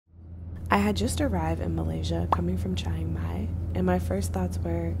I had just arrived in Malaysia coming from Chiang Mai, and my first thoughts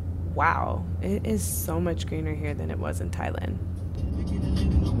were, wow, it is so much greener here than it was in Thailand.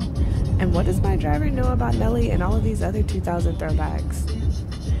 And what does my driver know about Nelly and all of these other 2000 throwbacks?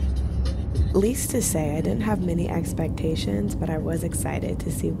 Least to say, I didn't have many expectations, but I was excited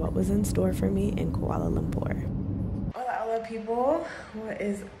to see what was in store for me in Kuala Lumpur. Hola, hola people. What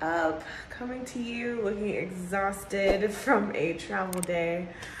is up? Coming to you looking exhausted from a travel day.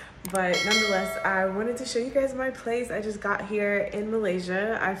 But nonetheless, I wanted to show you guys my place. I just got here in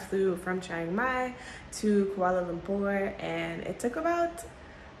Malaysia. I flew from Chiang Mai to Kuala Lumpur, and it took about,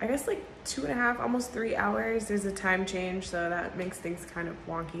 I guess, like 2.5, almost 3 hours. There's a time change, so that makes things kind of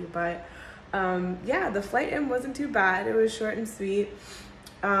wonky. But yeah, the flight in wasn't too bad. It was short and sweet.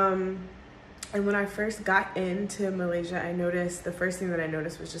 And when I first got into Malaysia, the first thing that I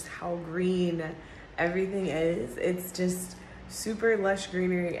noticed was just how green everything is. It's just super lush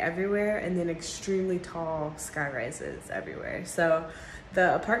greenery everywhere, and then extremely tall sky rises everywhere. So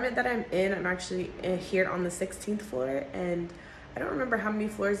the apartment that I'm in, I'm actually here on the 16th floor, and I don't remember how many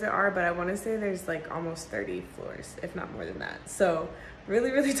floors there are, but I want to say there's like almost 30 floors, if not more than that. So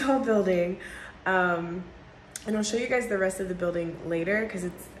really, really tall building. And I'll show you guys the rest of the building later because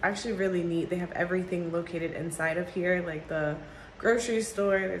it's actually really neat. They have everything located inside of here, like the grocery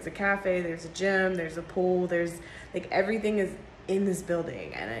store, there's a cafe, there's a gym, there's a pool, there's like everything is in this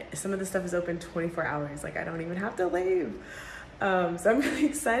building, and some of the stuff is open 24 hours. Like I don't even have to leave. So I'm really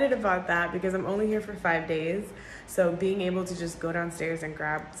excited about that because I'm only here for 5 days. So being able to just go downstairs and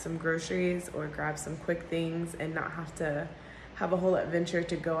grab some groceries or grab some quick things and not have to have a whole adventure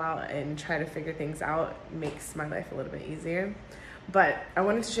to go out and try to figure things out makes my life a little bit easier. But I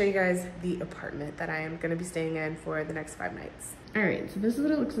wanted to show you guys the apartment that I am going to be staying in for the next 5 nights. All right, so this is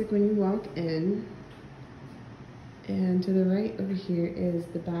what it looks like when you walk in. And to the right over here is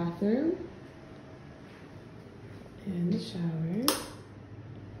the bathroom and the shower.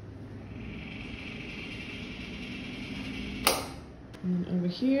 And then over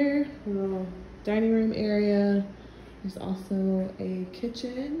here, a little dining room area. There's also a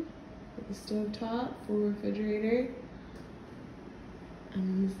kitchen with a stove top, full refrigerator. And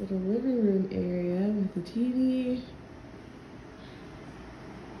then this little living room area with the TV.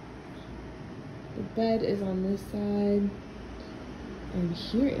 The bed is on this side. And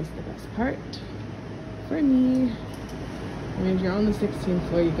here is the best part for me. I mean, if you're on the 16th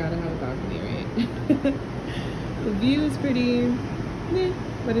floor, you gotta have a balcony, right? The view is pretty,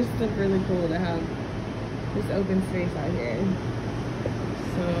 but it's still really cool to have this open space out here.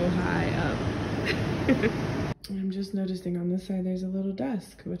 So high up. I'm just noticing on this side there's a little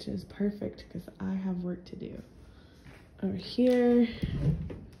desk, which is perfect because I have work to do. Over here,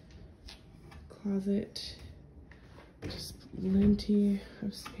 closet, just plenty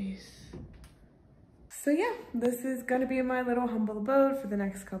of space. So yeah, this is gonna be my little humble abode for the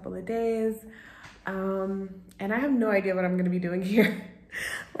next couple of days. And I have no idea what I'm gonna be doing here.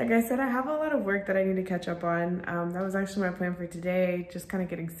 Like I said, I have a lot of work that I need to catch up on. That was actually my plan for today, just kind of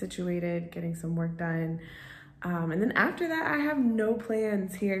getting situated, getting some work done. And then after that, I have no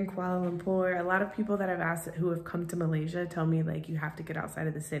plans here in Kuala Lumpur. A lot of people that I've asked who have come to Malaysia tell me like you have to get outside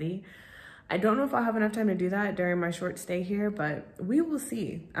of the city. I don't know if I'll have enough time to do that during my short stay here, but we will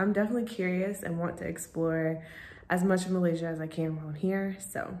see. I'm definitely curious and want to explore as much of Malaysia as I can while I'm here,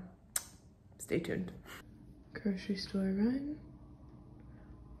 so stay tuned. Grocery store run.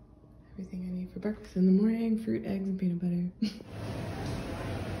 Everything I need for breakfast in the morning, fruit, eggs, and peanut butter.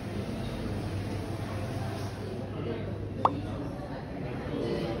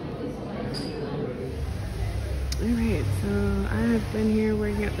 All right, so I have been here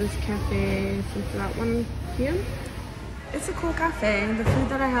working at this cafe since about 1 p.m. It's a cool cafe. The food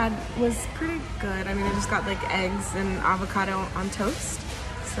that I had was pretty good. I mean, I just got like eggs and avocado on toast.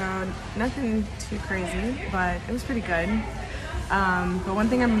 So nothing too crazy, but it was pretty good. But one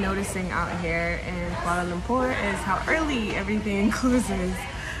thing I'm noticing out here in Kuala Lumpur is how early everything closes.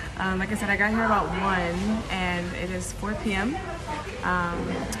 Like I said, I got here about 1 and it is 4 p.m.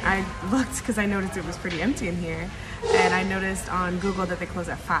 I looked because I noticed it was pretty empty in here, and I noticed on Google that they close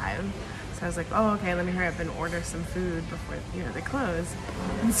at 5. So I was like, oh, okay, let me hurry up and order some food before, they close.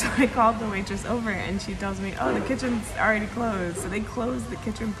 And so I called the waitress over and she tells me, oh, the kitchen's already closed. So they closed the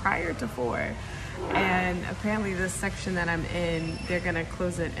kitchen prior to 4. And apparently this section that I'm in, they're gonna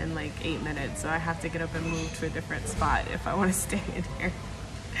close it in like 8 minutes. So I have to get up and move to a different spot if I wanna stay in here.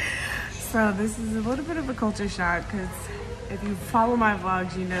 So this is a little bit of a culture shock because if you follow my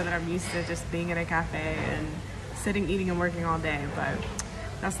vlogs, you know that I'm used to just being in a cafe and sitting, eating, and working all day, but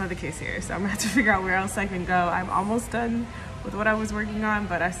that's not the case here. So I'm gonna have to figure out where else I can go. I'm almost done with what I was working on,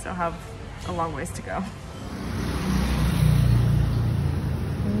 but I still have a long ways to go.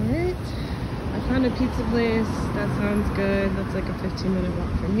 Alright, I found a pizza place. That sounds good. That's like a 15-minute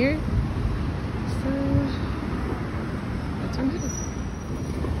walk from here. So that's where I'm headed.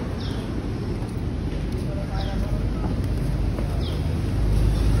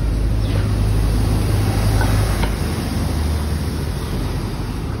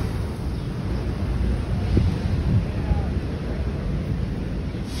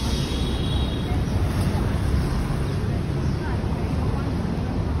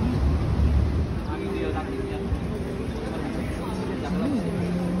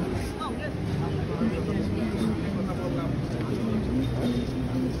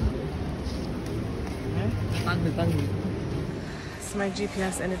 So my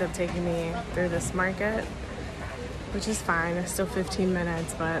GPS ended up taking me through this market, which is fine. It's still 15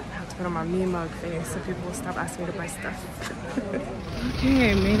 minutes, but I have to put on my me mug face so people will stop asking me to buy stuff.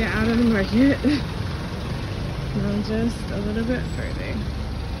 Okay, I made it out of the market. Now just a little bit further.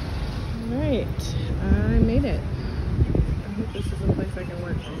 Alright, I made it. I hope this is a place I can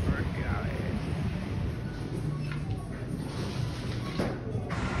work before I get out of here.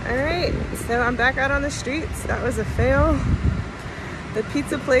 Alright, so I'm back out on the streets. That was a fail. The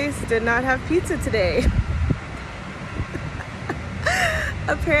pizza place did not have pizza today.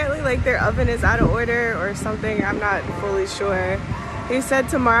 Apparently, like, their oven is out of order or something. I'm not fully sure. He said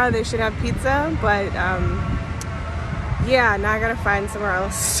tomorrow they should have pizza, but yeah, now I gotta find somewhere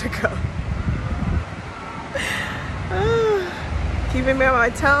else to go. Keeping me on my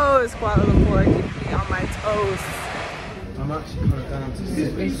toes, Kuala Lumpur. Keeping me on my toes. I'm actually kind of down to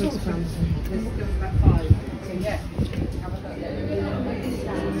 6.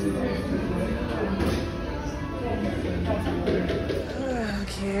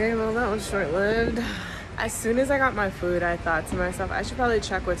 Okay, well that was short-lived. As soon as I got my food, I thought to myself, I should probably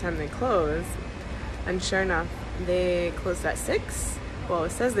check what time they close. And sure enough, they closed at 6. Well,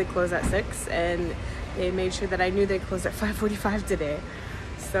 it says they closed at 6, and they made sure that I knew they closed at 5:45 today.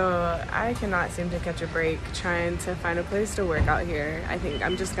 So I cannot seem to catch a break trying to find a place to work out here. I think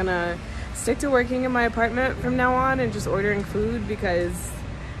I'm just gonna stick to working in my apartment from now on and just ordering food, because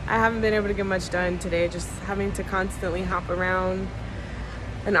I haven't been able to get much done today, just having to constantly hop around.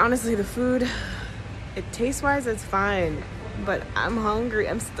 And honestly, the food, it taste-wise, it's fine, but I'm hungry.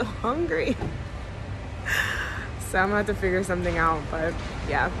 I'm still hungry. So I'm gonna have to figure something out. But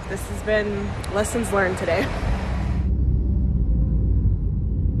yeah, this has been lessons learned today.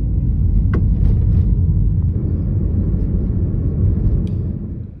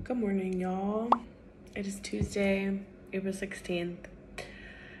 Good morning, y'all. It is Tuesday, April 16th.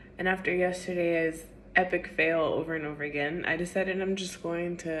 And after yesterday's epic fail over and over again, I decided I'm just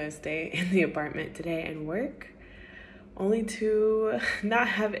going to stay in the apartment today and work, only to not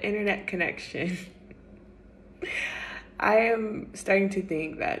have internet connection. I am starting to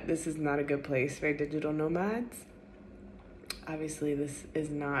think that this is not a good place for digital nomads. Obviously, this is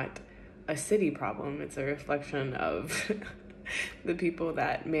not a city problem. It's a reflection of the people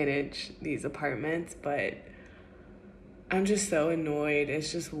that manage these apartments, but I'm just so annoyed.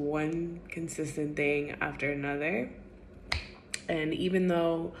 It's just one consistent thing after another. And even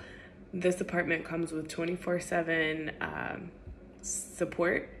though this apartment comes with 24/7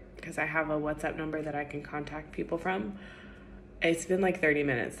 support, because I have a WhatsApp number that I can contact people from, it's been like 30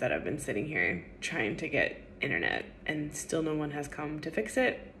 minutes that I've been sitting here trying to get internet, and still no one has come to fix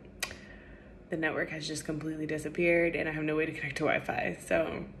it. The network has just completely disappeared, and I have no way to connect to Wi-Fi.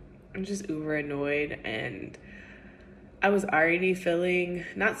 So I'm just uber annoyed, and I was already feeling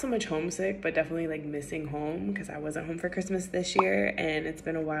not so much homesick, but definitely like missing home, because I wasn't home for Christmas this year, and it's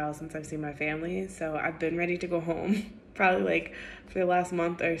been a while since I've seen my family. So I've been ready to go home probably like for the last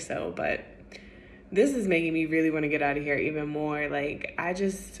month or so, but this is making me really want to get out of here even more. Like, I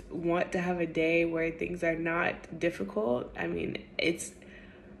just want to have a day where things are not difficult. I mean, it's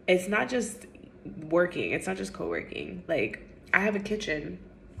not just working, it's not just co-working. Like, I have a kitchen.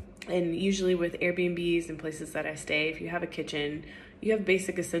 And usually with Airbnbs and places that I stay, if you have a kitchen, you have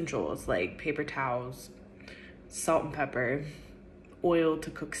basic essentials like paper towels, salt and pepper, oil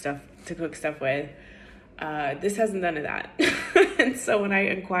to cook stuff with. This has none of that. And so when I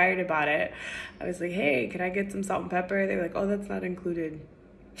inquired about it, I was like, hey, can I get some salt and pepper? They were like, oh, that's not included.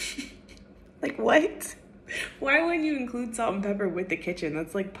 Like, what? Why wouldn't you include salt and pepper with the kitchen?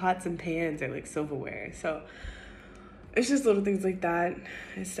 That's like pots and pans or like silverware. So it's just little things like that.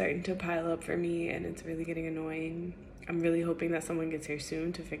 It's starting to pile up for me, and it's really getting annoying. I'm really hoping that someone gets here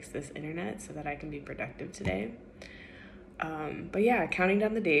soon to fix this internet so that I can be productive today. But yeah, counting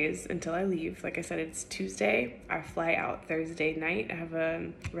down the days until I leave. Like I said, it's Tuesday. I fly out Thursday night. I have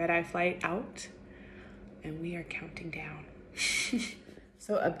a red-eye flight out, and we are counting down.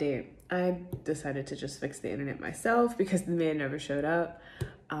 So update, I decided to just fix the internet myself because the man never showed up.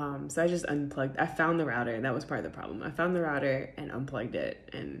 So I just unplugged. I found the router. That was part of the problem. I found the router and unplugged it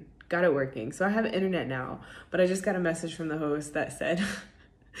and got it working. So I have internet now, but I just got a message from the host that said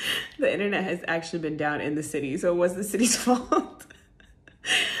the internet has actually been down in the city. So it was the city's fault.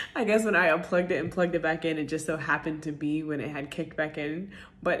 I guess when I unplugged it and plugged it back in, it just so happened to be when it had kicked back in.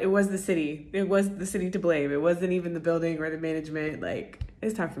 But it was the city. It was the city to blame. It wasn't even the building or the management. Like,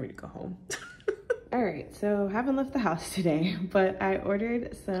 it's time for me to go home. All right, so haven't left the house today, but I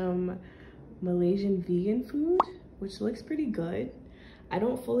ordered some Malaysian vegan food, which looks pretty good. I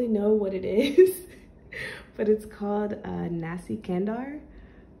don't fully know what it is, but it's called nasi kandar.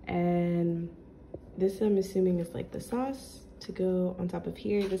 And this, I'm assuming, is like the sauce to go on top of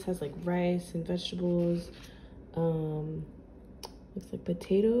here. This has like rice and vegetables. Looks like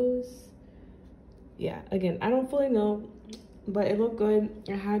potatoes. Yeah, again, I don't fully know, but it looked good.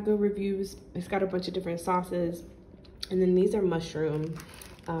 It had good reviews. It's got a bunch of different sauces. And then these are mushroom,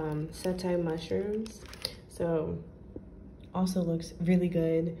 satay mushrooms. So also looks really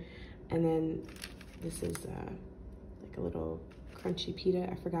good. And then this is like a little crunchy pita.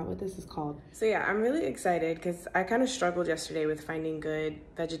 I forgot what this is called. So yeah, I'm really excited because I kind of struggled yesterday with finding good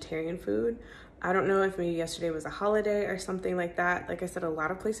vegetarian food. I don't know if maybe yesterday was a holiday or something like that. Like I said, a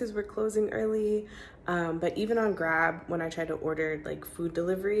lot of places were closing early, but even on Grab, when I tried to order like food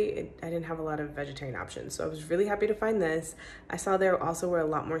delivery, I didn't have a lot of vegetarian options. So I was really happy to find this. I saw there also were a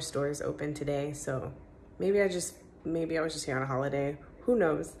lot more stores open today. So maybe I was just here on a holiday. Who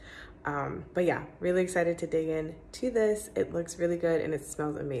knows? But yeah, really excited to dig in to this. It looks really good and it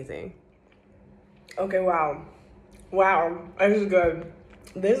smells amazing. Okay, wow. This is good.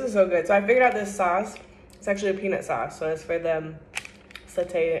 This is so good. So I figured out this sauce. It's actually a peanut sauce. So it's for the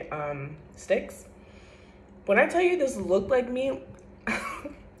satay sticks. When I tell you this looked like meat,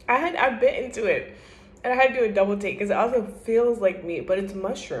 I bit into it. And I had to do a double take because it also feels like meat, but it's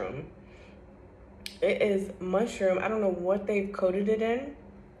mushroom. It is mushroom. I don't know what they've coated it in.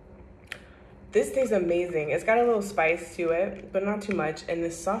 This tastes amazing. It's got a little spice to it, but not too much. And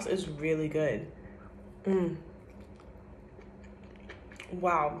this sauce is really good.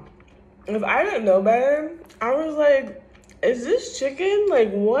 Wow. If I didn't know better, I was like, is this chicken?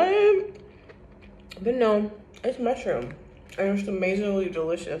 Like, what? But no, it's mushroom. And it's amazingly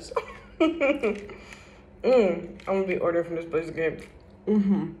delicious. I'm gonna be ordering from this place again.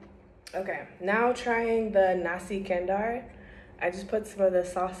 Okay, now trying the nasi kandar. I just put some of the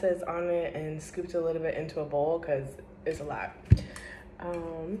sauces on it and scooped a little bit into a bowl because it's a lot.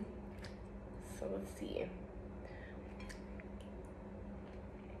 So let's see.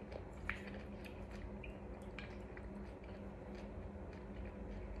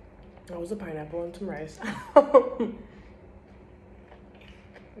 That was a pineapple and some rice. Okay.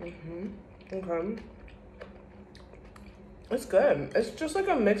 It's good. It's just like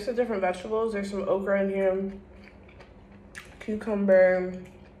a mix of different vegetables. There's some okra in here. Cucumber.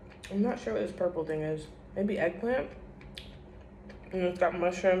 I'm not sure what this purple thing is. Maybe eggplant. And it's got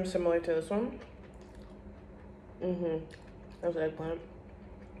mushrooms similar to this one. That's eggplant.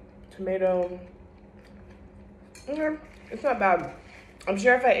 Tomato. Okay, it's not bad. I'm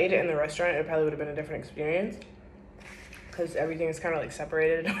sure if I ate it in the restaurant, it probably would have been a different experience because everything is kind of like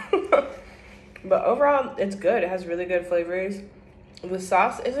separated. But overall, it's good. It has really good flavors. The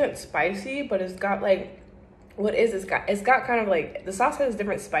sauce isn't spicy, but it's got like, it's got kind of like, the sauce has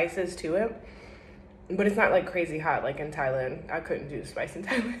different spices to it, but it's not like crazy hot like in Thailand. I couldn't do spice in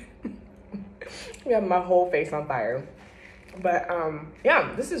Thailand. We have my whole face on fire. But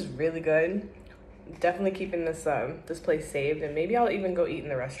yeah, this is really good. Definitely keeping this this place saved, and maybe I'll even go eat in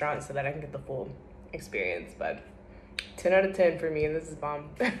the restaurant so that I can get the full experience. But 10 out of 10 for me. This is bomb.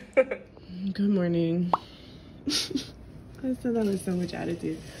 Good morning. I said that with so much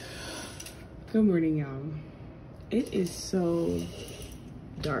attitude. Good morning, y'all. It is so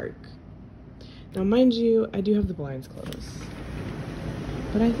dark. Now, mind you, I do have the blinds closed,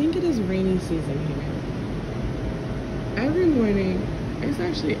 but I think it is rainy season here. Every morning, it's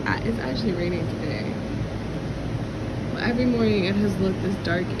actually raining today. But every morning it has looked this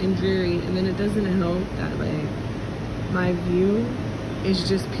dark and dreary, and then it doesn't help that like my view is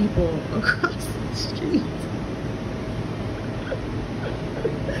just people across the street.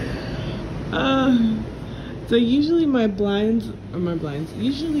 So usually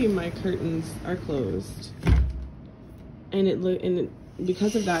usually my curtains are closed, and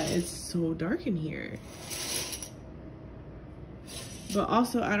because of that, it's so dark in here. But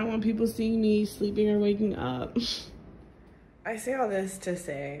also, I don't want people seeing me sleeping or waking up. I say all this to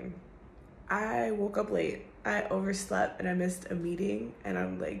say, I woke up late. I overslept and I missed a meeting, and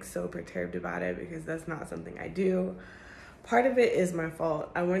I'm like so perturbed about it because that's not something I do. Part of it is my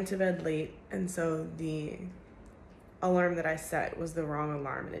fault. I went to bed late, and so the alarm that I set was the wrong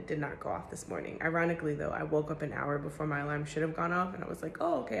alarm and it did not go off this morning. Ironically though, I woke up an hour before my alarm should have gone off, and I was like,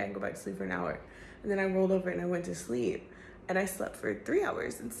 oh, okay, I can go back to sleep for an hour. And then I rolled over and I went to sleep, and I slept for 3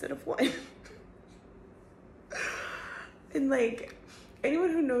 hours instead of 1. And like,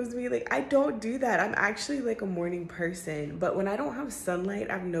 anyone who knows me, like, I don't do that. I'm actually like a morning person, but when I don't have sunlight,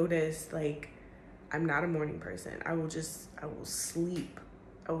 I've noticed like I'm not a morning person. I will sleep.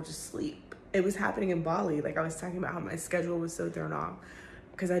 I will just sleep. It was happening in Bali. Like, I was talking about how my schedule was so thrown off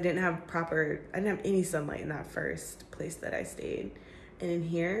because I didn't have any sunlight in that first place that I stayed. And in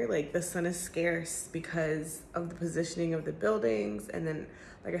here, like, the sun is scarce because of the positioning of the buildings. And then,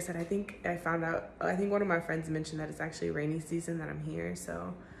 like I said, I think one of my friends mentioned that it's actually rainy season that I'm here.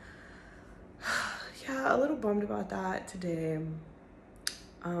 So yeah, a little bummed about that today.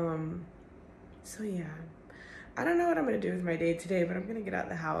 So yeah, I don't know what I'm gonna do with my day today, but I'm gonna get out of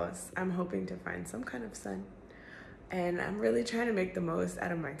the house. I'm hoping to find some kind of sun, and I'm really trying to make the most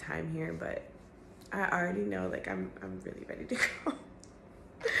out of my time here, but I already know, like, I'm really ready to go.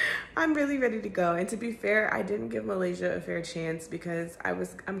 I'm really ready to go. And to be fair, I didn't give Malaysia a fair chance because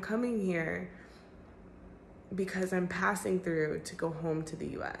I'm coming here because I'm passing through to go home to the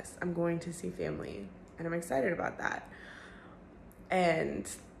US. I'm going to see family, and I'm excited about that. And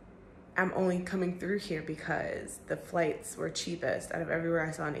I'm only coming through here because the flights were cheapest out of everywhere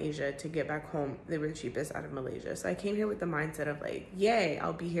I saw in Asia to get back home. They were the cheapest out of Malaysia. So I came here with the mindset of like, yay,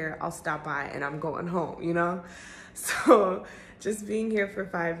 I'll be here, I'll stop by, and I'm going home, you know? So just being here for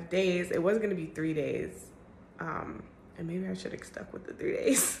 5 days, it was gonna be 3 days. And maybe I should have stuck with the 3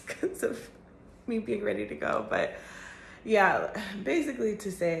 days because of me being ready to go. But yeah, basically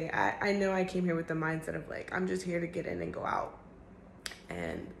to say, I know I came here with the mindset of like, I'm just here to get in and go out.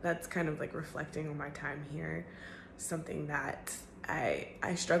 And that's kind of like reflecting on my time here. Something that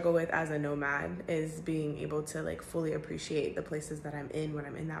I struggle with as a nomad is being able to like fully appreciate the places that I'm in when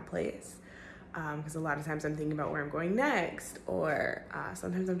I'm in that place. Because a lot of times I'm thinking about where I'm going next, or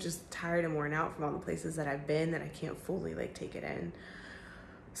sometimes I'm just tired and worn out from all the places that I've been that I can't fully like take it in.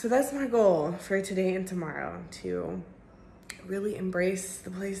 So that's my goal for today and tomorrow, to really embrace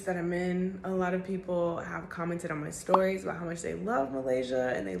the place that I'm in. A lot of people have commented on my stories about how much they love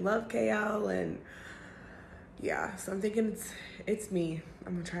Malaysia and they love KL, and yeah, so I'm thinking it's me.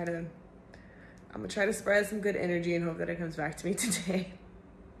 I'm gonna try to spread some good energy and hope that it comes back to me today.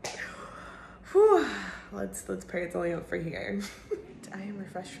 Whew. Let's pray it's only up for here. I am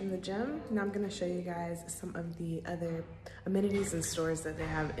refreshed from the gym. Now I'm gonna show you guys some of the other amenities and stores that they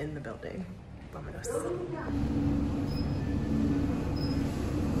have in the building. Vámonos.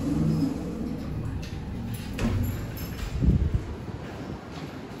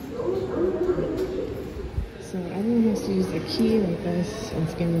 So everyone has to use a key like this and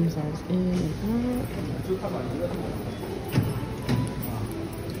scan themselves in and out.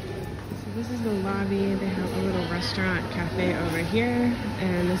 So this is the lobby. They have a little restaurant cafe over here,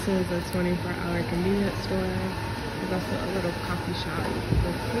 and this is a 24-hour convenience store. There's also a little coffee shop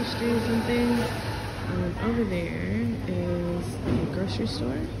with pastries and things. Over there is a grocery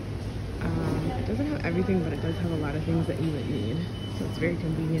store. It doesn't have everything, but it does have a lot of things that you would need. So it's very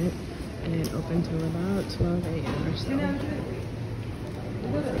convenient and open till about 12 a.m. or so.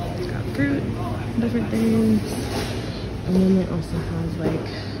 It's got fruit, different things. And then it also has like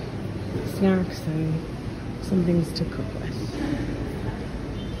snacks and some things to cook with.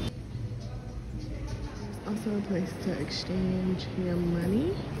 There's also a place to exchange your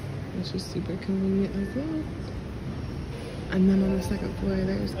money, which is super convenient as well. And then on the second floor,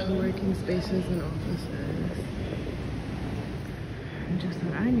 there's co-working spaces and offices. And just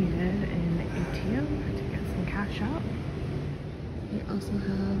what I needed, an ATM to get some cash out. They also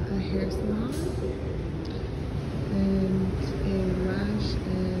have a hair salon and a lash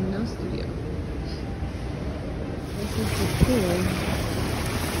and nail studio. This is the pool.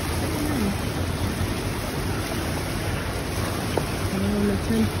 And on the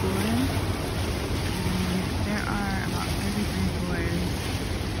 10th floor, there are about 33 floors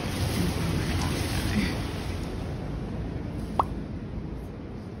in the building altogether.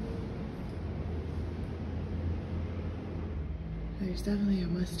 There's definitely a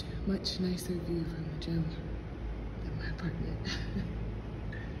much nicer view from the gym than my apartment.